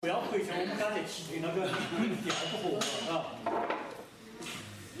不要回旋，我们刚才提那个第二个活啊，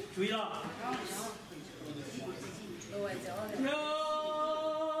注意了。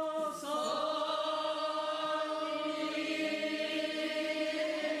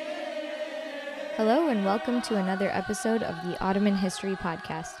Hello and welcome to another episode of the Ottoman History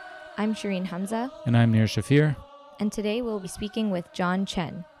Podcast. I'm Shireen Hamza. And I'm Nir Shafir. And today we'll be speaking with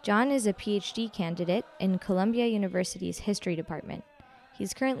Chen. John is a PhD candidate in Columbia University's History Department.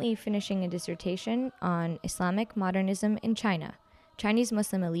 He's currently finishing a dissertation on Islamic modernism in China, Chinese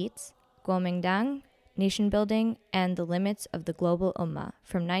Muslim elites, Kuomintang, nation building, and the limits of the global ummah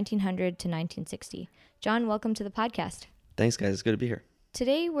from 1900 to 1960. John, welcome to the podcast. Thanks, guys. It's good to be here.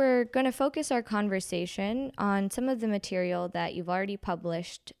 Today, we're going to focus our conversation on some of the material that you've already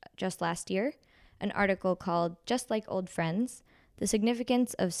published just last year, an article called Just Like Old Friends, The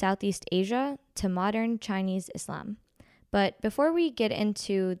Significance of Southeast Asia to Modern Chinese Islam. But before we get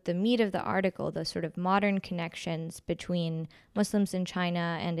into the meat of the article, the sort of modern connections between Muslims in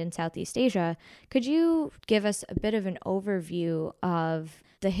China and in Southeast Asia, could you give us a bit of an overview of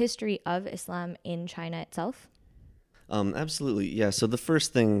the history of Islam in China itself? Absolutely. Yeah. So the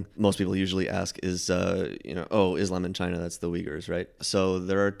first thing most people usually ask is, Islam in China, that's the Uyghurs, right? So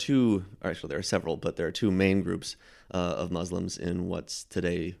there are several, but there are two main groups of Muslims in what's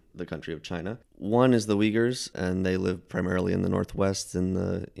today the country of China. One is the Uyghurs, and they live primarily in the northwest in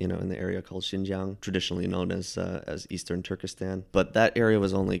the area called Xinjiang, traditionally known as Eastern Turkestan. But that area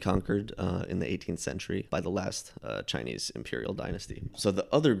was only conquered in the 18th century by the last Chinese imperial dynasty. So the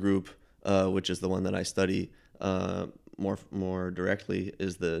other group, which is the one that I study more directly,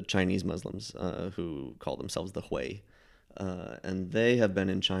 is the Chinese Muslims who call themselves the Hui. And they have been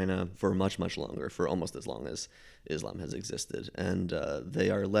in China for much, much longer, for almost as long as Islam has existed. And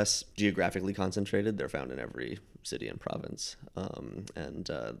they are less geographically concentrated. They're found in every city and province. And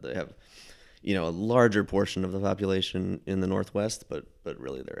they have, a larger portion of the population in the Northwest, but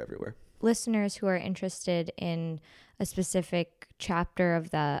really they're everywhere. Listeners who are interested in a specific chapter of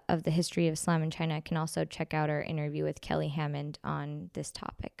the history of Islam in China can also check out our interview with Kelly Hammond on this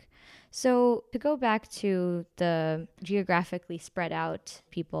topic. So to go back to the geographically spread out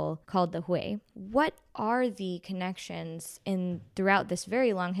people called the Hui, what are the connections throughout this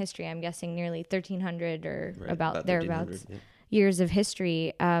very long history? I'm guessing nearly 1,300 or about thereabouts. Yeah. Years of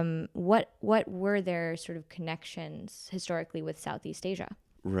history. What were their sort of connections historically with Southeast Asia?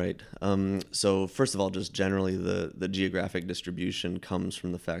 Right. So first of all, just generally the geographic distribution comes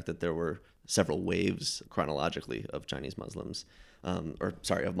from the fact that there were several waves chronologically of Chinese Muslims,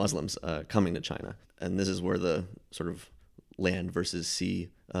 of Muslims coming to China. And this is where the sort of land versus sea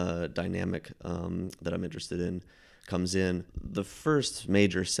dynamic that I'm interested in comes in. The first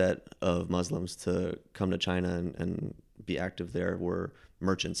major set of Muslims to come to China and be active there were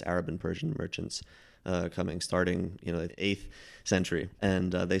merchants, Arab and Persian merchants, starting the 8th century,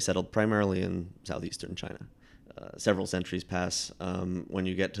 and they settled primarily in southeastern China. Several centuries pass. When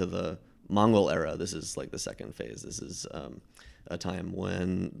you get to the Mongol era, this is like the second phase. This is a time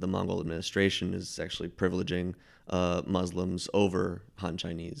when the Mongol administration is actually privileging Muslims over Han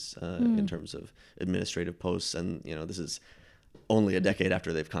Chinese in terms of administrative posts, and this is only a decade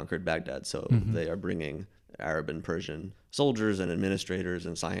after they've conquered Baghdad, so they are bringing Arab and Persian soldiers and administrators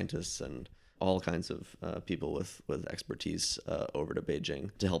and scientists and all kinds of people with expertise over to Beijing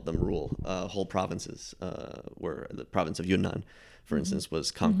to help them rule. Whole provinces were the province of Yunnan, for instance,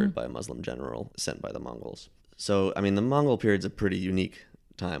 was conquered by a Muslim general sent by the Mongols. So, the Mongol period's a pretty unique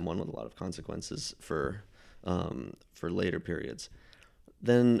time, one with a lot of consequences for later periods.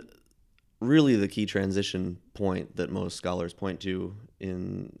 Then, really, the key transition point that most scholars point to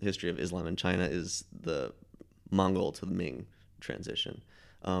in the history of Islam in China is the Mongol to the Ming transition.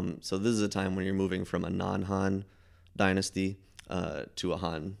 So this is a time when you're moving from a non-Han dynasty to a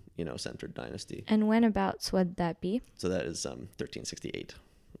Han, centered dynasty. And when abouts would that be? So that is 1368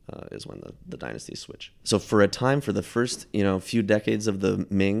 is when the dynasties switch. So for a time, for the first few decades of the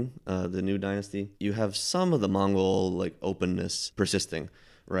Ming, the new dynasty, you have some of the Mongol openness persisting,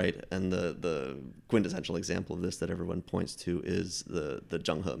 right? And the quintessential example of this that everyone points to is the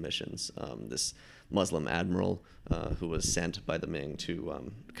Zhenghe missions. This Muslim admiral who was sent by the Ming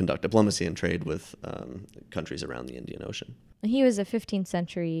to conduct diplomacy and trade with countries around the Indian Ocean. He was a 15th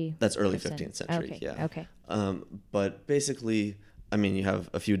century That's early person. 15th century, yeah. Okay. But basically, you have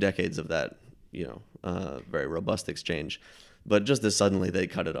a few decades of that, very robust exchange. But just as suddenly they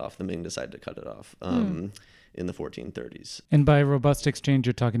cut it off, the Ming decided to cut it off. in the 1430s. And by robust exchange,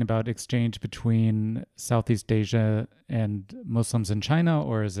 you're talking about exchange between Southeast Asia and Muslims in China,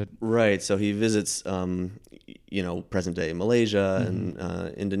 or is it? Right. So he visits, present-day Malaysia and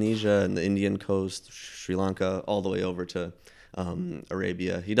Indonesia and the Indian coast, Sri Lanka, all the way over to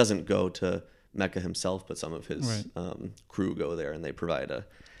Arabia. He doesn't go to Mecca himself, but some of his crew go there, and they provide a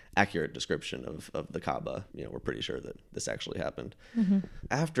accurate description of the Kaaba. We're pretty sure that this actually happened.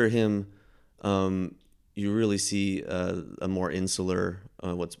 After him, you really see a more insular,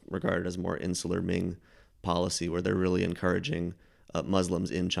 what's regarded as more insular Ming policy, where they're really encouraging Muslims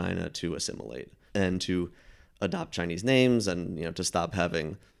in China to assimilate and to adopt Chinese names, and to stop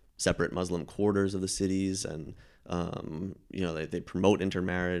having separate Muslim quarters of the cities, and they promote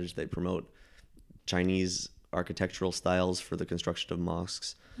intermarriage, they promote Chinese architectural styles for the construction of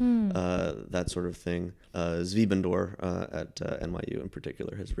mosques, that sort of thing. Zwiebendor at NYU in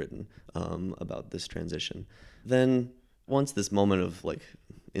particular has written about this transition. Then once this moment of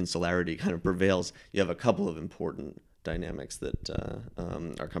insularity kind of prevails, you have a couple of important dynamics that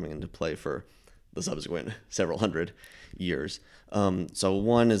are coming into play for the subsequent several hundred years. So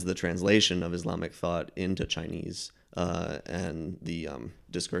one is the translation of Islamic thought into Chinese, and the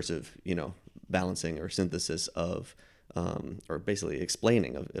discursive, balancing or synthesis of, or basically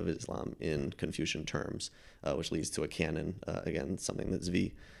explaining of Islam in Confucian terms, which leads to a canon, again, something that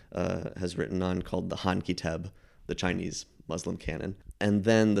Zvi has written on, called the Han Kitab, the Chinese Muslim canon. And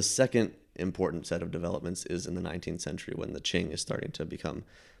then the second important set of developments is in the 19th century, when the Qing is starting to become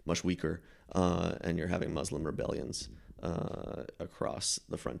much weaker, and you're having Muslim rebellions across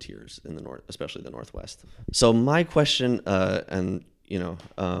the frontiers in the north, especially the Northwest. So my question, and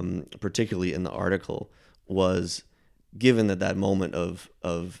particularly in the article, was, given that moment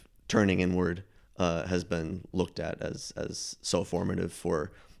of turning inward has been looked at as so formative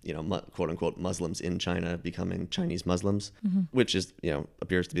for quote unquote Muslims in China becoming Chinese Muslims, which is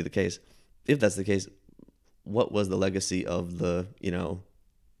appears to be the case. If that's the case, what was the legacy of the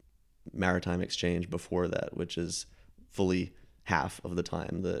maritime exchange before that, which is fully half of the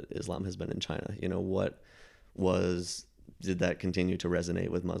time that Islam has been in China? Did that continue to resonate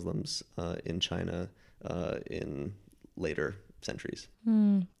with Muslims in China in later centuries?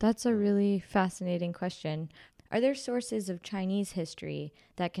 That's a really fascinating question. Are there sources of Chinese history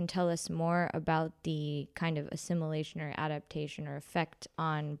that can tell us more about the kind of assimilation or adaptation or effect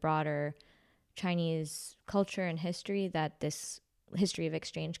on broader Chinese culture and history that this history of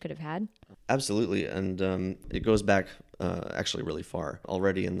exchange could have had? Absolutely. And it goes back actually really far.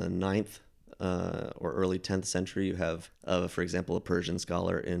 Already in the 9th or early 10th century, you have, for example, a Persian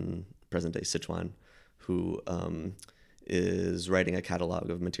scholar in present-day Sichuan who is writing a catalog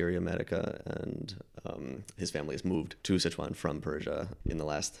of materia medica, and his family has moved to Sichuan from Persia in the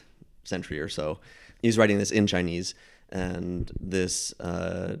last century or so. He's writing this in Chinese, and this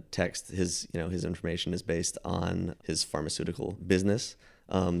text, his information is based on his pharmaceutical business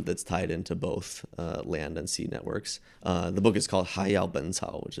that's tied into both land and sea networks. The book is called Haiyao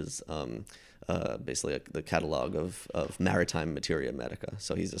Bencao, which is basically the catalog of maritime materia medica.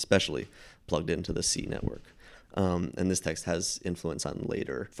 So he's especially plugged into the sea network. And this text has influence on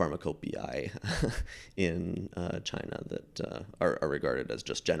later pharmacopoeia in China that are regarded as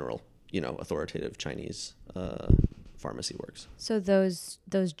just general, authoritative Chinese pharmacy works. So those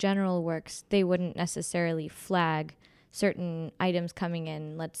general works, they wouldn't necessarily flag certain items coming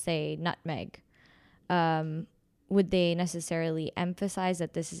in, let's say nutmeg. Would they necessarily emphasize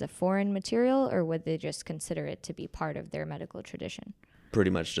that this is a foreign material, or would they just consider it to be part of their medical tradition?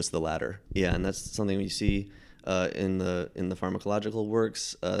 Pretty much just the latter. Yeah, and that's something we see in the pharmacological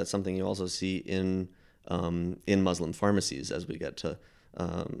works. That's something you also see in Muslim pharmacies as we get to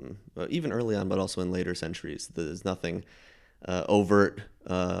even early on, but also in later centuries. There's nothing overt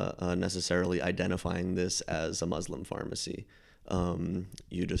necessarily identifying this as a Muslim pharmacy.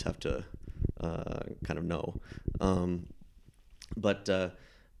 You just have to kind of know. But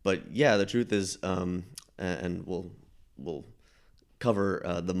yeah, the truth is, and we'll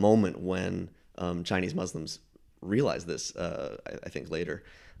cover the moment when Chinese Muslims realize this, I think later.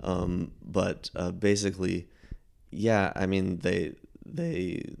 But basically, yeah, I mean, they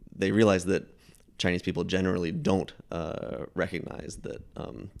realize that Chinese people generally don't recognize that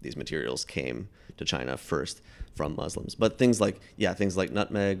these materials came to China first from Muslims. But things like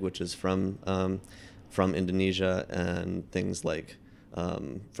nutmeg, which is from Indonesia, and things like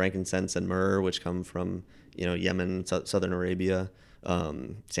frankincense and myrrh, which come from Yemen, southern Arabia,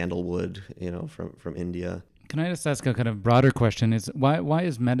 sandalwood, from India. Can I just ask a kind of broader question? Is why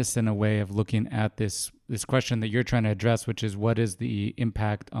is medicine a way of looking at this question that you're trying to address, which is what is the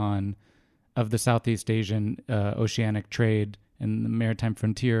impact on of the Southeast Asian oceanic trade and the maritime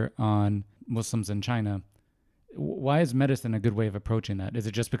frontier on Muslims in China. Why is medicine a good way of approaching that? Is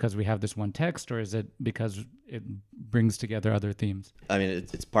it just because we have this one text, or is it because it brings together other themes? I mean,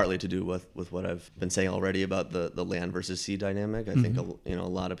 it's partly to do with what I've been saying already about the land versus sea dynamic. I think a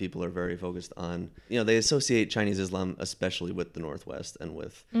lot of people are very focused on, they associate Chinese Islam especially with the Northwest and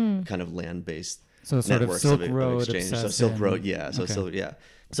with kind of land-based So sort of networks Silk of Road exchange. So obsession. Silk Road, yeah. So Okay.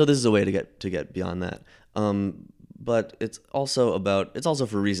 So this is a way to get beyond that. But it's also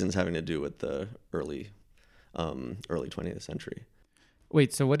for reasons having to do with the early 20th century.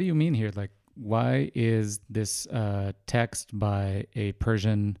 Wait, so what do you mean here? Like, why is this text by a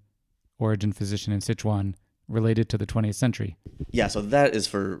Persian origin physician in Sichuan related to the 20th century? Yeah, so that is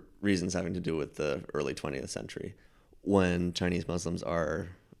for reasons having to do with the early 20th century, when Chinese Muslims are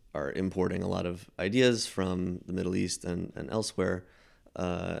importing a lot of ideas from the Middle East and elsewhere.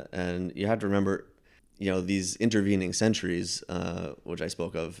 And you have to remember, these intervening centuries, which I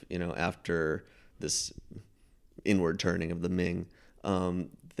spoke of, after this inward turning of the Ming,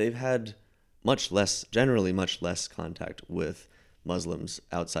 they've had generally much less contact with Muslims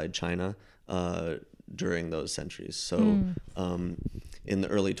outside China during those centuries. So in the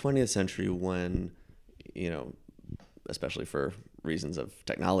early 20th century, when, especially for reasons of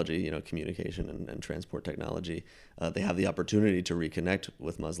technology, communication and transport technology, they have the opportunity to reconnect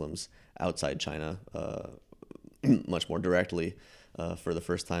with Muslims outside China much more directly for the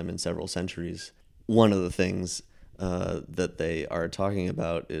first time in several centuries. One of the things that they are talking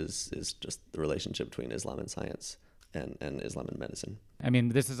about is just the relationship between Islam and science and Islam and medicine. I mean,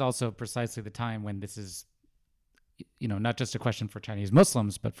 this is also precisely the time when this is, not just a question for Chinese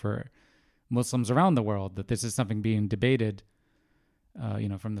Muslims, but for Muslims around the world, that this is something being debated,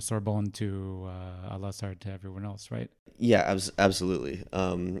 from the Sorbonne to Al-Azhar to everyone else, right? Yeah, absolutely.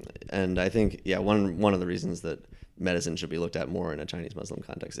 And I think, one of the reasons that medicine should be looked at more in a Chinese Muslim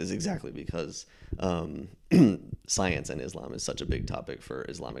context is exactly because science and Islam is such a big topic for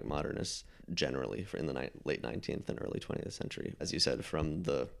Islamic modernists generally in the late 19th and early 20th century. As you said, from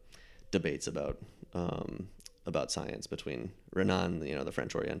the debates about science between Renan, the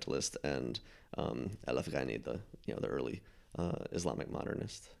French Orientalist, and El-Afghani, the early Islamic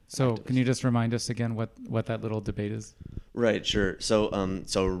modernist. So activist. Can you just remind us again what that little debate is? Right, sure. So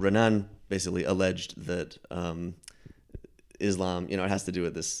Renan basically alleged that Islam, it has to do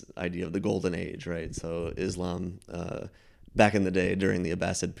with this idea of the golden age, right? So Islam, back in the day during the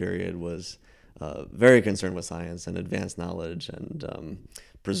Abbasid period, was very concerned with science and advanced knowledge, and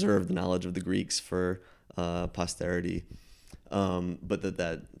preserved the knowledge of the Greeks for posterity. But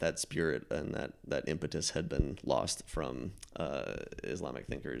that spirit and that impetus had been lost from Islamic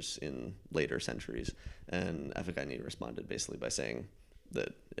thinkers in later centuries. And Afghani responded basically by saying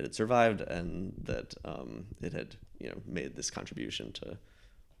that it had survived and that it had made this contribution to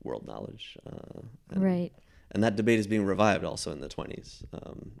world knowledge. Right. And that debate is being revived also in the 20s,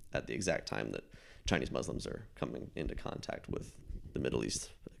 at the exact time that Chinese Muslims are coming into contact with the Middle East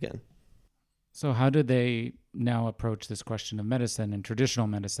again. So how do they now approach this question of medicine and traditional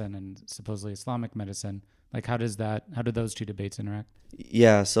medicine and supposedly Islamic medicine? Like, how do those two debates interact?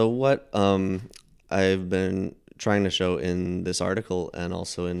 Yeah, so what I've been trying to show in this article and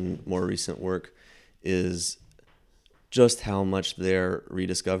also in more recent work is just how much their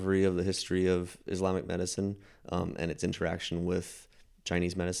rediscovery of the history of Islamic medicine and its interaction with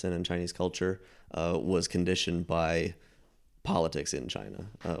Chinese medicine and Chinese culture was conditioned by politics in China.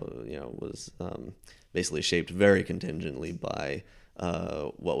 Was basically shaped very contingently by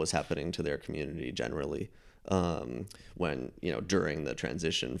what was happening to their community generally. When during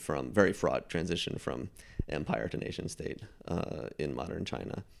the very fraught transition from empire to nation state in modern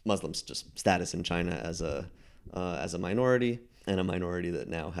China, Muslims' just status in China as a minority, and a minority that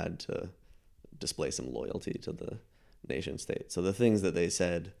now had to display some loyalty to the nation state. So the things that they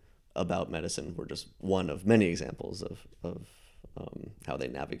said about medicine were just one of many examples of how they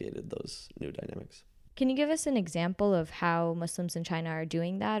navigated those new dynamics. Can you give us an example of how Muslims in China are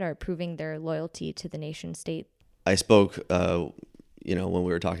doing that or proving their loyalty to the nation state? I spoke, when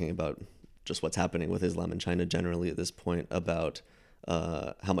we were talking about just what's happening with Islam in China generally at this point, about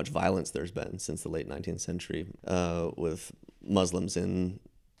how much violence there's been since the late 19th century with Muslims in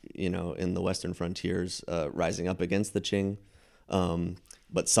the Western frontiers rising up against the Qing,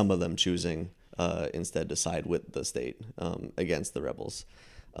 but some of them choosing instead to side with the state against the rebels.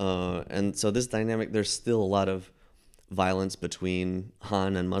 And so this dynamic, there's still a lot of violence between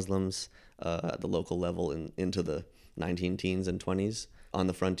Han and Muslims at the local level into the 19-teens and 20s on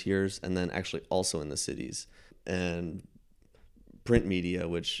the frontiers, and then actually also in the cities. And print media,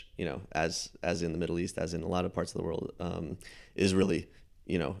 which, as in the Middle East, as in a lot of parts of the world, is really,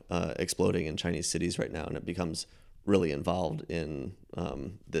 exploding in Chinese cities right now. And it becomes really involved in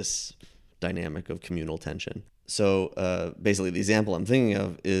this dynamic of communal tension. So basically, the example I'm thinking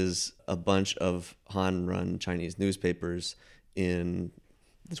of is a bunch of Han-run Chinese newspapers in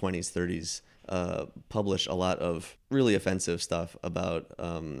the 20s, 30s publish a lot of really offensive stuff about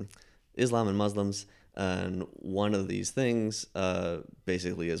Islam and Muslims. And one of these things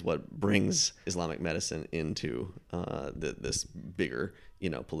basically is what brings Islamic medicine into this bigger,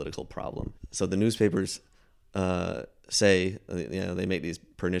 political problem. So the newspapers say, they make these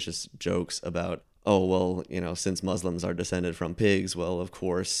pernicious jokes about, oh, well, since Muslims are descended from pigs, well, of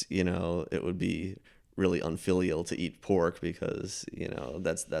course, it would be really unfilial to eat pork because,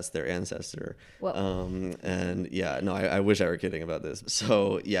 that's their ancestor. I wish I were kidding about this.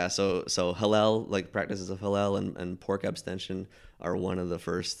 So halal, like practices of halal and pork abstention are one of the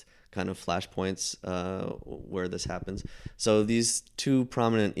first kind of flashpoints where this happens. So these two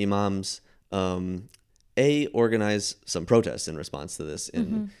prominent imams, organize some protests in response to this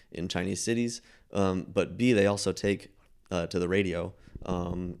in Chinese cities, but B, they also take to the radio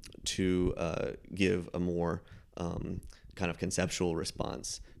to give a more kind of conceptual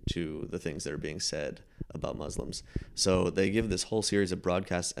response to the things that are being said about Muslims. So they give this whole series of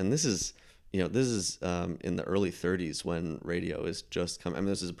broadcasts, and this is in the early 30s when radio is just coming. I mean,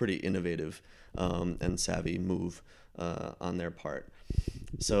 this is a pretty innovative and savvy move on their part.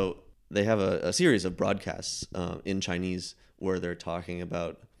 So they have a series of broadcasts in Chinese where they're talking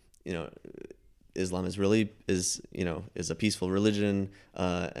about, Islam is a peaceful religion,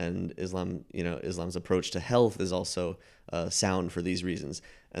 and Islam's approach to health is also sound for these reasons.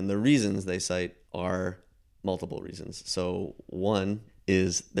 And the reasons they cite are multiple reasons. So one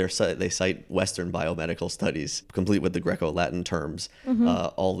is they cite Western biomedical studies, complete with the Greco-Latin terms,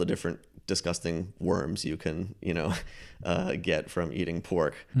 all the different disgusting worms you can, get from eating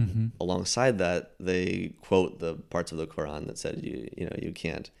pork. Alongside that, they quote the parts of the Quran that said you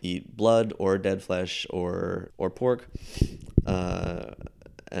can't eat blood or dead flesh or pork,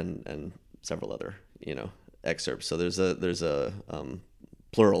 and several other excerpts. So there's a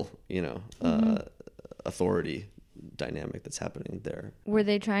plural authority dynamic that's happening there. Were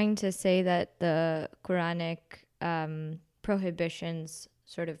they trying to say that the Quranic prohibitions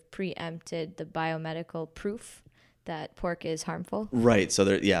sort of preempted the biomedical proof that pork is harmful? Right. So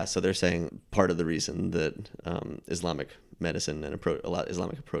they're saying part of the reason that Islamic medicine and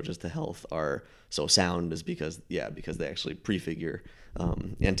Islamic approaches to health are so sound is because they actually prefigure,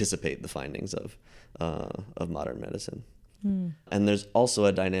 anticipate the findings of modern medicine. And there's also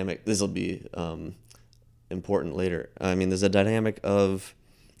a dynamic. This will be important later. I mean, there's a dynamic of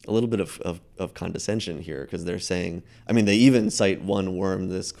a little bit of condescension here, because they're saying, I mean, they even cite one worm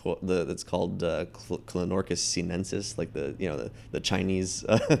that's called Clonorchis sinensis, like the Chinese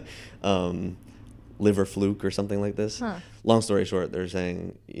liver fluke or something like this. Long story short, they're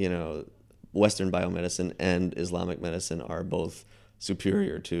saying, Western biomedicine and Islamic medicine are both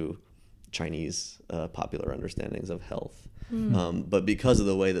superior to Chinese popular understandings of health. But because of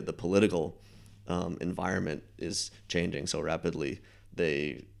the way that the political environment is changing so rapidly,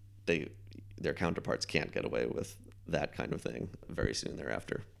 their counterparts can't get away with that kind of thing very soon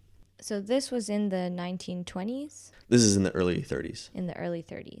thereafter. So this was in the 1920s? This is in the early 30s. In the early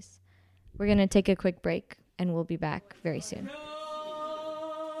 30s. We're going to take a quick break, and we'll be back very soon.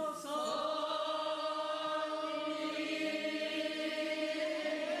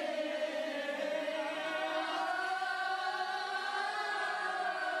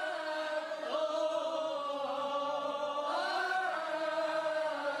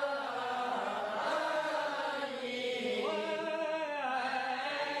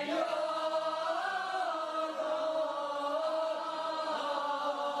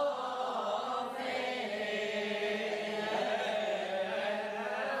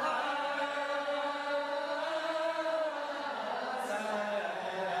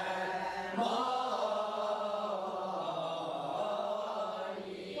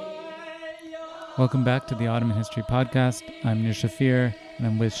 Welcome back to the Ottoman History Podcast. I'm Nir Shafir, and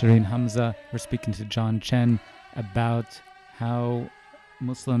I'm with Shireen Hamza. We're speaking to John Chen about how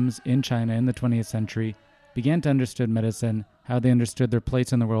Muslims in China in the 20th century began to understand medicine, how they understood their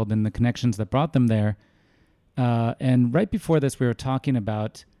place in the world and the connections that brought them there. And right before this, we were talking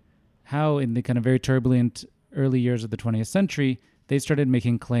about how in the kind of very turbulent early years of the 20th century, they started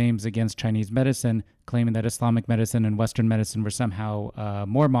making claims against Chinese medicine, claiming that Islamic medicine and Western medicine were somehow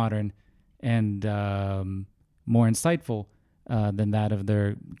more modern and more insightful than that of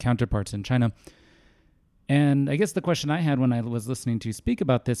their counterparts in China. And I guess the question I had when I was listening to you speak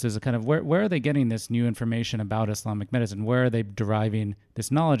about this is a kind of where are they getting this new information about Islamic medicine? Where are they deriving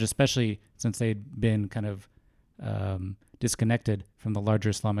this knowledge, especially since they'd been kind of disconnected from the larger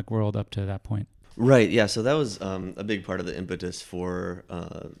Islamic world up to that point? Right, yeah, so that was a big part of the impetus for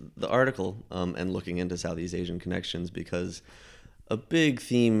the article and looking into Southeast Asian connections, because a big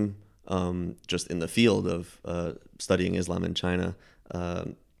theme just in the field of studying Islam in China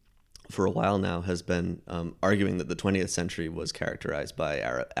for a while now has been arguing that the 20th century was characterized by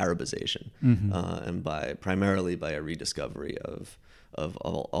Arabization and primarily by a rediscovery of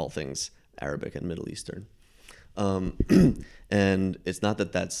all things Arabic and Middle Eastern. And it's not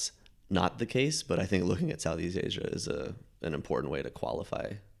that that's not the case, but I think looking at Southeast Asia is an important way to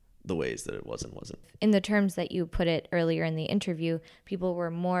qualify the ways that it wasn't. In the terms that you put it earlier in the interview, people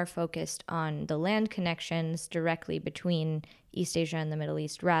were more focused on the land connections directly between East Asia and the Middle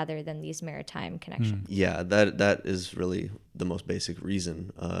East rather than these maritime connections. Yeah, that is really the most basic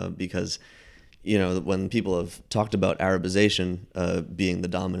reason, because when people have talked about Arabization being the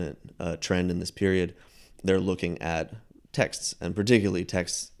dominant trend in this period, they're looking at texts, and particularly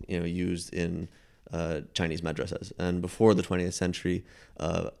texts used in Chinese madrasas. And before the 20th century,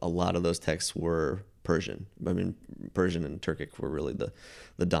 a lot of those texts were Persian. I mean, Persian and Turkic were really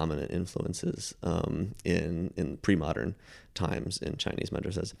the dominant influences in pre-modern times in Chinese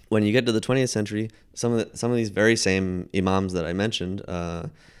madrasas. When you get to the 20th century, some of these very same imams that I mentioned,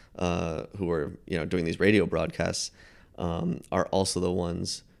 who were doing these radio broadcasts, are also the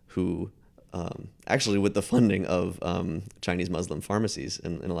ones who actually, with the funding of Chinese Muslim pharmacies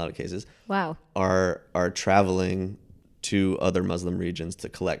in a lot of cases, Wow, are traveling to other Muslim regions to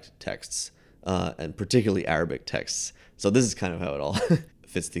collect texts, and particularly Arabic texts. So this is kind of how it all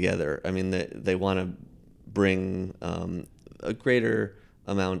fits together. I mean, they want to bring a greater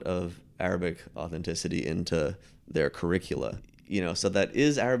amount of Arabic authenticity into their curricula. So that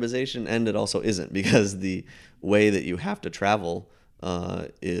is Arabization, and it also isn't, because the way that you have to travel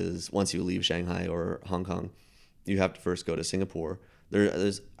is once you leave Shanghai or Hong Kong, you have to first go to Singapore.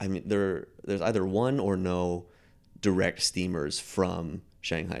 There's either one or no direct steamers from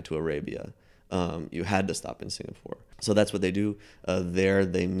Shanghai to Arabia. You had to stop in Singapore. So that's what they do. There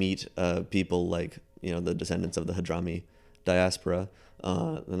they meet people like the descendants of the Hadrami diaspora.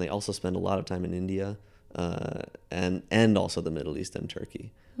 And they also spend a lot of time in India and also the Middle East and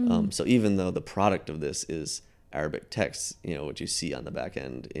Turkey. So even though the product of this is Arabic texts, what you see on the back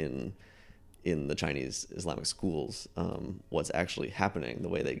end in the Chinese Islamic schools, what's actually happening, the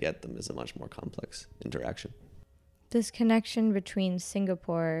way they get them, is a much more complex interaction. this connection between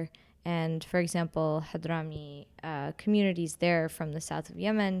Singapore and, for example, Hadrami communities there from the south of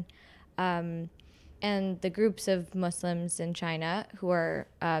Yemen, and the groups of Muslims in China who are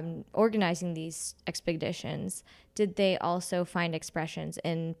organizing these expeditions, did they also find expressions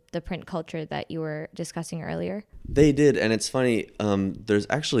in the print culture that you were discussing earlier? They did, and it's funny, there's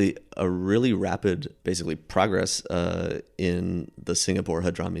actually a really rapid, basically, progress in the Singapore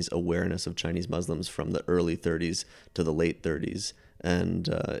Hadrami's awareness of Chinese Muslims from the early 30s to the late 30s. And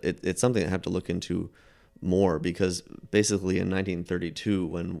it's something I have to look into more, because basically in 1932,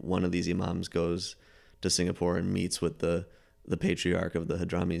 when one of these imams goes to Singapore and meets with the patriarch of the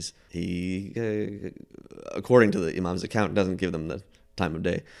Hadramis, he, according to the imam's account, doesn't give them the time of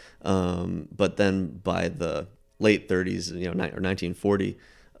day. But then by the late 30s, or 1940,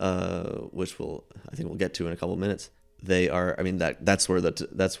 which I think we'll get to in a couple of minutes, they are. I mean, that's where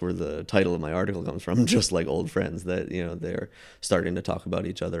the title of my article comes from. Just like old friends, that they're starting to talk about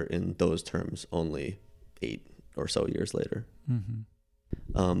each other in those terms only 8 or so years later.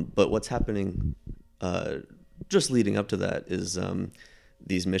 Mm-hmm. But what's happening just leading up to that is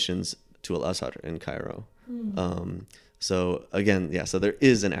these missions to Al-Azhar in Cairo. So again, so there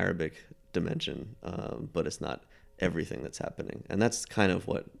is an Arabic dimension, but it's not everything that's happening, and that's kind of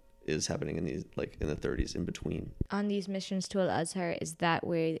what is happening in these, like in the 30s, in between. On these missions to Al-Azhar, is that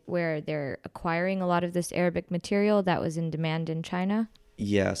where they're acquiring a lot of this Arabic material that was in demand in China?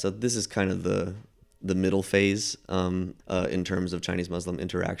 Yeah, so this is kind of the middle phase in terms of Chinese Muslim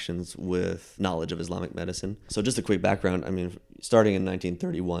interactions with knowledge of Islamic medicine. So just a quick background, I mean, starting in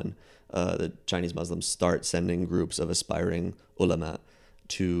 1931, the Chinese Muslims start sending groups of aspiring ulama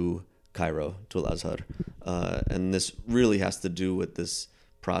to Cairo, to Al-Azhar. And this really has to do with this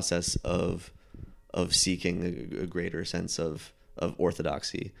process of seeking a greater sense of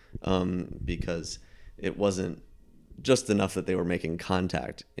orthodoxy, because it wasn't just enough that they were making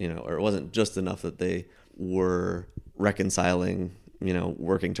contact, or it wasn't just enough that they were reconciling,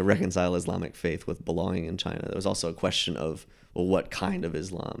 working to reconcile Islamic faith with belonging in China. There was also a question of, well, what kind of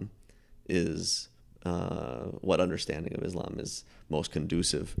Islam is what understanding of Islam is most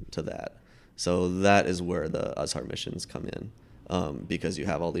conducive to that. So that is where the Azhar missions come in, because you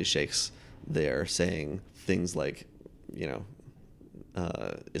have all these sheikhs there saying things like,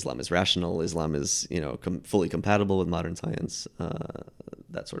 Islam is rational, Islam is, fully compatible with modern science,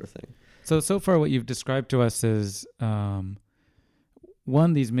 that sort of thing. So far what you've described to us is,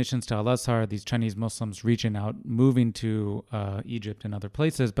 one, these missions to Al-Azhar, these Chinese Muslims reaching out, moving to Egypt and other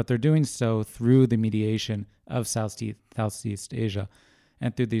places, but they're doing so through the mediation of Southeast Asia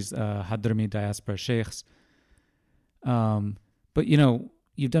and through these Hadrami diaspora sheikhs. But,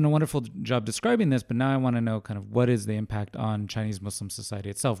 you've done a wonderful job describing this, but now I want to know kind of what is the impact on Chinese Muslim society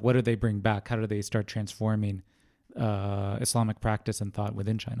itself? What do they bring back? How do they start transforming Islamic practice and thought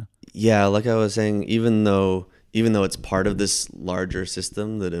within China? Yeah, like I was saying, even though it's part of this larger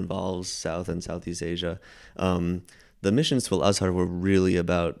system that involves South and Southeast Asia, the missions to Al-Azhar were really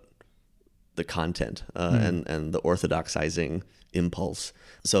about the content and the orthodoxizing impulse.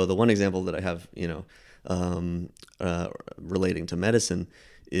 So the one example that I have, relating to medicine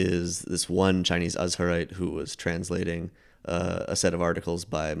is this one Chinese Azharite who was translating a set of articles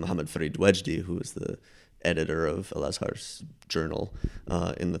by Muhammad Farid Wejdi, who was the editor of Al-Azhar's journal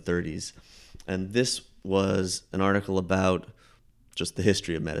in the 30s. And this was an article about just the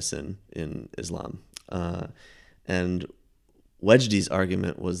history of medicine in Islam. And Wejdi's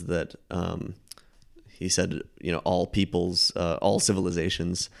argument was that he said, all peoples, all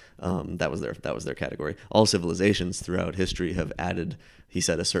civilizations, that was their category. All civilizations throughout history have added, he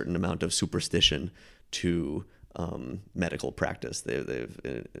said, a certain amount of superstition to medical practice.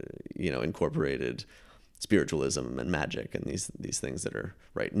 They've incorporated spiritualism and magic and these things that are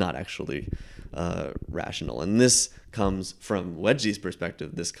not actually rational. And this comes from Wejdi's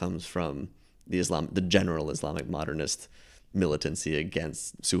perspective. This comes from the general Islamic modernist militancy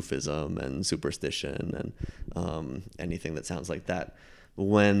against Sufism and superstition and anything that sounds like that.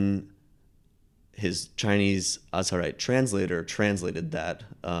 When his Chinese Azharite translator translated that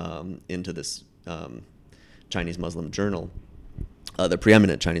into this Chinese Muslim journal, the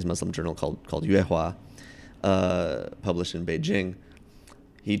preeminent Chinese Muslim journal called Yuehua, published in Beijing,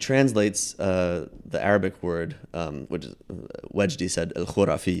 he translates the Arabic word, which Wejdi said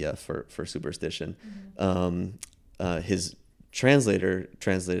al-khurafiyya for superstition. His translator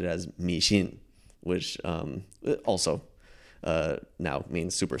translated as mishin, which also now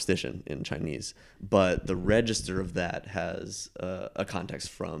means superstition in Chinese. But the register of that has a context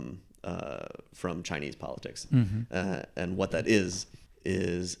from Chinese politics. And what that is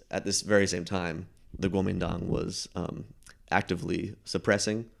at this very same time, the Kuomintang was actively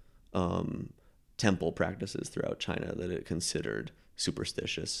suppressing temple practices throughout China that it considered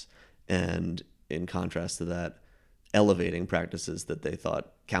superstitious, and in contrast to that, elevating practices that they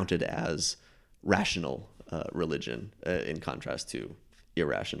thought counted as rational religion, in contrast to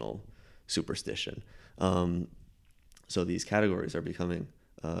irrational superstition. So these categories are becoming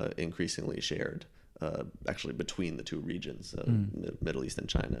increasingly shared, actually between the two regions, Middle East and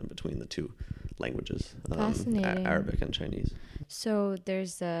China, and between the two languages, Fascinating. Arabic and Chinese. So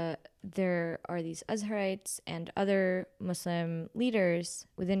there are these Azharites and other Muslim leaders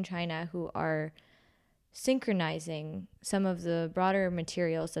within China who are synchronizing some of the broader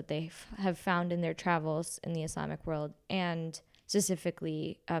materials that they have found in their travels in the Islamic world, and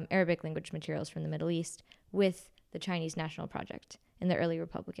specifically Arabic language materials from the Middle East, with the Chinese national project in the early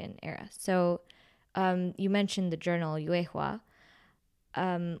Republican era. So you mentioned the journal Yuehua.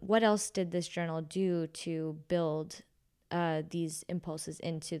 What else did this journal do to build these impulses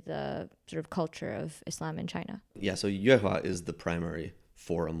into the sort of culture of Islam in China? Yeah, so Yuehua is the primary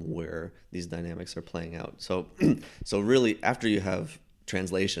forum where these dynamics are playing out. So really, after you have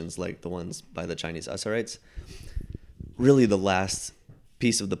translations like the ones by the Chinese Azharites, really the last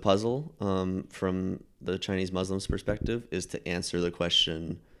piece of the puzzle from the Chinese Muslims' perspective is to answer the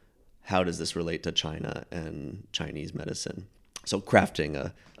question, how does this relate to China and Chinese medicine? So crafting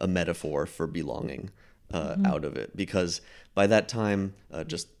a metaphor for belonging out of it. Because by that time,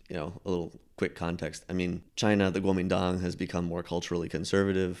 just a little quick context, I mean, China, the Kuomintang, has become more culturally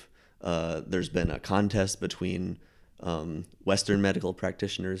conservative. There's been a contest between Western medical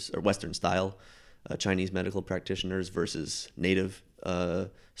practitioners, or Western style Chinese medical practitioners versus native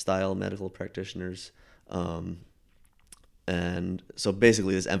style medical practitioners. And so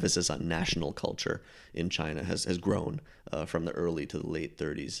basically this emphasis on national culture in China has grown from the early to the late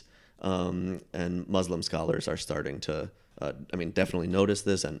 30s. And Muslim scholars are starting to, definitely notice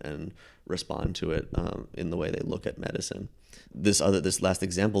this and respond to it in the way they look at medicine. This last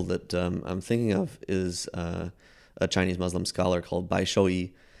example that I'm thinking of is a Chinese Muslim scholar called Bai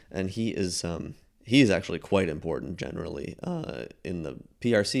Shouyi, and he is he's actually quite important generally. In the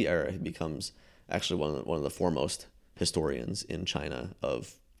PRC era, he becomes actually one of the foremost historians in China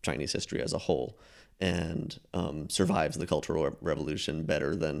of Chinese history as a whole, and survives the Cultural Revolution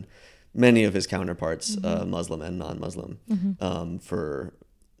better than many of his counterparts, Muslim and non-Muslim, for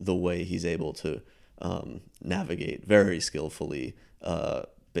the way he's able to navigate very skillfully,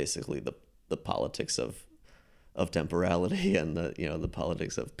 basically the politics of temporality and the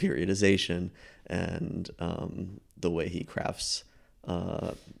politics of periodization, and the way he crafts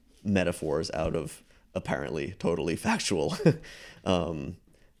metaphors out of apparently totally factual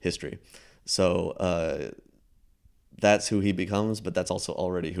history. So that's who he becomes, but that's also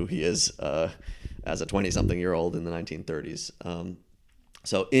already who he is as a 20-something-year-old in the 1930s.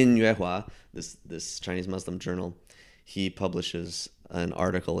 So in Yuehua, this Chinese Muslim journal, he publishes an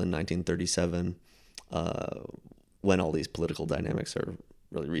article in 1937 when all these political dynamics are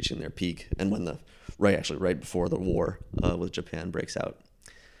really reaching their peak, and when right before the war with Japan breaks out.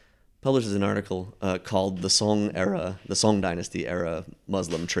 Publishes an article called the Song Dynasty Era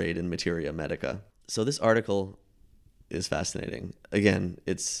Muslim Trade in Materia Medica. So this article is fascinating. Again,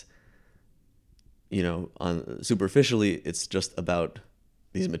 it's, superficially, it's just about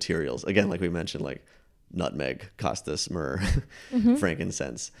these materials. Again, like we mentioned, like nutmeg, costus, myrrh,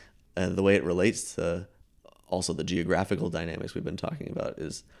 frankincense. And the way it relates to also the geographical dynamics we've been talking about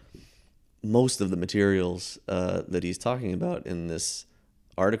is most of the materials that he's talking about in this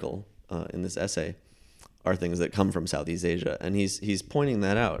article, in this essay, are things that come from Southeast Asia, and he's pointing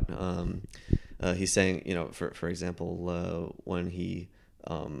that out. He's saying, for example, when he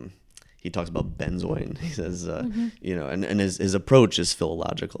talks about benzoin, he says, and his approach is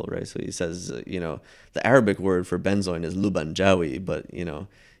philological, right? So he says, the Arabic word for benzoin is lubanjawi, but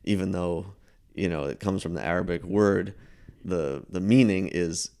even though it comes from the Arabic word, the meaning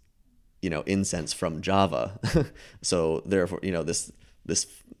is incense from Java. So therefore, this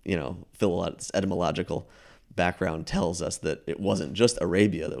etymological background tells us that it wasn't just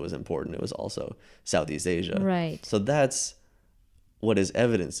Arabia that was important, it was also Southeast Asia. Right. So that's what his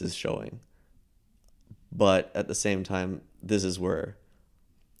evidence is showing. But at the same time, this is where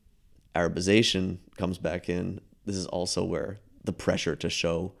Arabization comes back in. This is also where the pressure to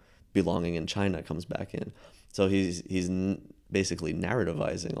show belonging in China comes back in. So he's basically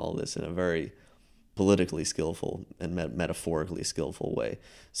narrativizing all this in a very politically skillful and metaphorically skillful way.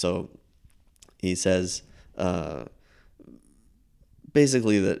 So he says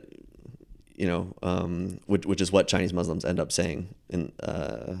basically that which is what Chinese Muslims end up saying in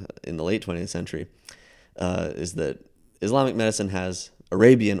the late 20th century, is that Islamic medicine has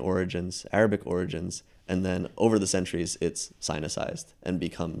Arabian origins, Arabic origins, and then over the centuries it's sinicized and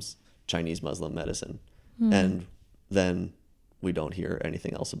becomes Chinese Muslim medicine. And then we don't hear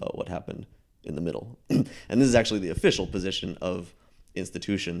anything else about what happened in the middle. And this is actually the official position of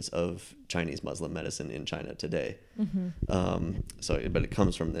institutions of Chinese Muslim medicine in China today. But it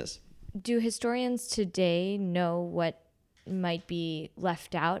comes from this. Do historians today know what might be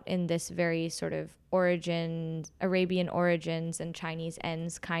left out in this very sort of Arabian origins and Chinese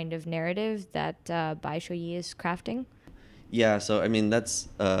ends kind of narrative that Bai Shuyi is crafting? Yeah, so I mean that's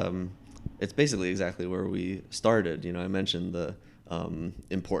it's basically exactly where we started. I mentioned the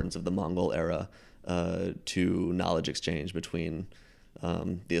importance of the Mongol era to knowledge exchange between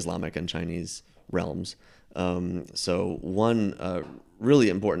the Islamic and Chinese realms. So one really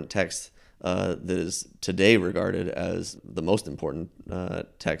important text that is today regarded as the most important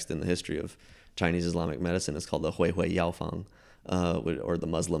text in the history of Chinese Islamic medicine is called the Huihui Yaofang, or the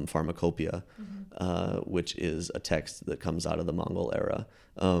Muslim Pharmacopoeia, which is a text that comes out of the Mongol era.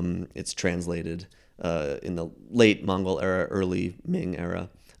 It's translated in the late Mongol era, early Ming era.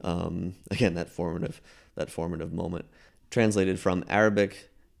 Again, that formative moment. Translated from Arabic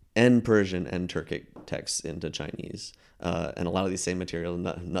and Persian and Turkic texts into Chinese. And a lot of these same material,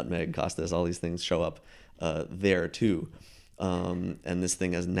 nutmeg, costus, all these things show up there too. And this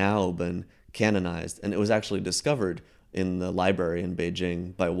thing has now been canonized. And it was actually discovered in the library in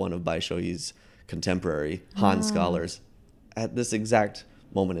Beijing by one of Bai Shuyi's contemporary Han scholars at this exact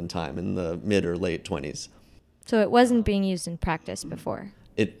moment in time in the mid or late 20s. So it wasn't being used in practice before.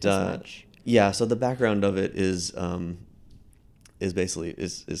 Yeah. So the background of it is basically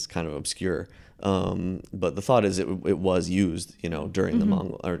kind of obscure. But the thought is it was used, during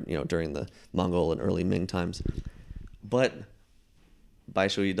the during the Mongol and early Ming times. But Bai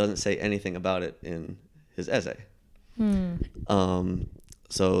Shuyi doesn't say anything about it in his essay.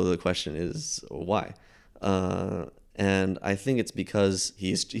 So the question is why? And I think it's because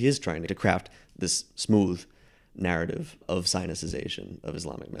he is trying to craft this smooth narrative of Sinicization of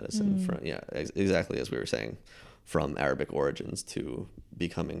Islamic medicine. From exactly as we were saying, from Arabic origins to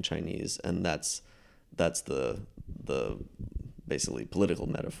becoming Chinese, and that's the basically political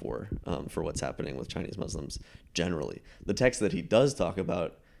metaphor for what's happening with Chinese Muslims generally. The text that he does talk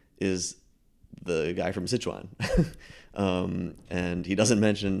about is the guy from Sichuan, and he doesn't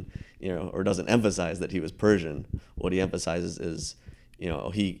mention, or doesn't emphasize that he was Persian. What he emphasizes is,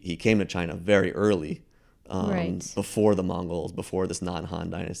 he came to China very early, before the Mongols, before this non-Han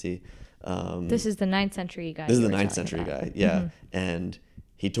dynasty. This is the 9th century guy. This is the 9th century guy, yeah. Mm-hmm. And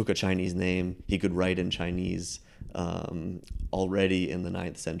he took a Chinese name. He could write in Chinese already in the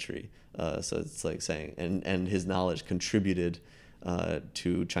 9th century. So it's like saying, and his knowledge contributed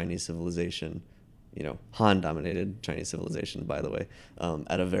to Chinese civilization, Han-dominated Chinese civilization, by the way,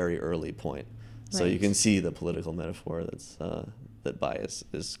 at a very early point. So you can see the political metaphor that bias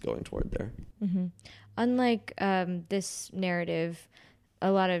is going toward there. Mm-hmm. Unlike this narrative,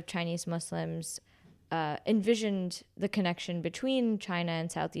 a lot of Chinese Muslims envisioned the connection between China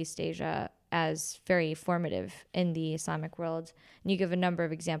and Southeast Asia as very formative in the Islamic world. And you give a number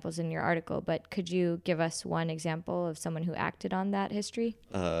of examples in your article, but could you give us one example of someone who acted on that history?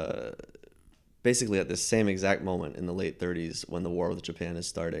 Basically, at this same exact moment in the late 30s, when the war with Japan is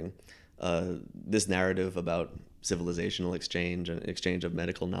starting, this narrative about civilizational exchange and exchange of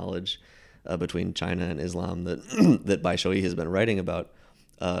medical knowledge between China and Islam that Bai Shoyi has been writing about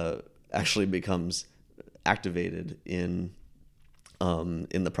actually becomes activated in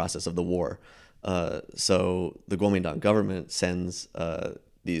the process of the war. So the Kuomintang government sends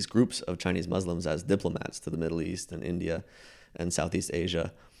these groups of Chinese Muslims as diplomats to the Middle East and India and Southeast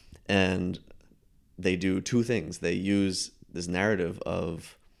Asia. And they do two things. They use this narrative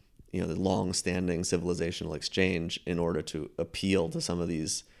of, the long-standing civilizational exchange in order to appeal to some of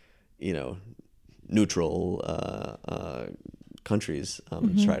these, neutral countries,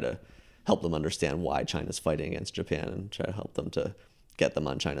 try to help them understand why China's fighting against Japan and try to help them to get them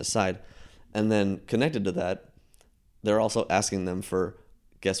on China's side. And then connected to that, they're also asking them for,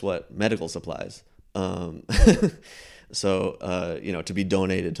 guess what, medical supplies. So, to be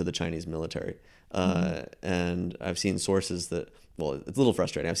donated to the Chinese military. And I've seen sources that, well, it's a little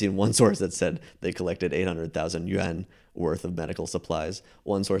frustrating. I've seen one source that said they collected 800,000 yuan worth of medical supplies.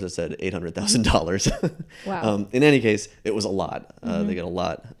 One source that said $800,000. Wow. In any case, it was a lot. They get a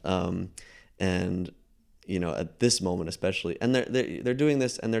lot. And, at this moment especially, and they're doing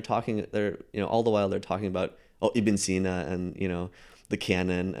this and they're talking, all the while they're talking about, Ibn Sina and, the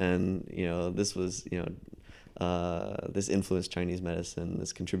canon and, this was, this influenced Chinese medicine,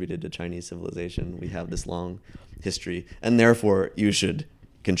 this contributed to Chinese civilization. We have this long history, and therefore you should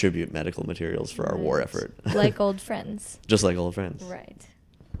contribute medical materials for our war effort. Like old friends. Just like old friends. Right.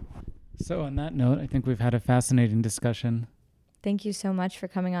 So on that note, I think we've had a fascinating discussion. Thank you so much for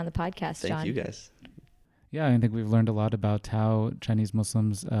coming on the podcast, John. Thank you, guys. Yeah, I think we've learned a lot about how Chinese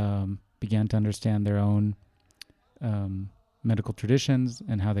Muslims began to understand their own medical traditions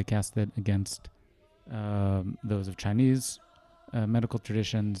and how they cast it against those of Chinese medical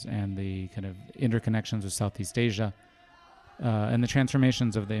traditions and the kind of interconnections with Southeast Asia and the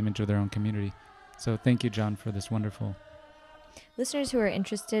transformations of the image of their own community. So thank you, John, for this wonderful. Listeners who are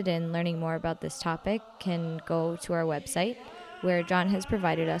interested in learning more about this topic can go to our website, where John has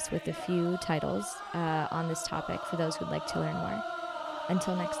provided us with a few titles on this topic for those who'd like to learn more.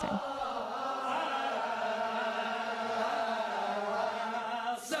 Until next time.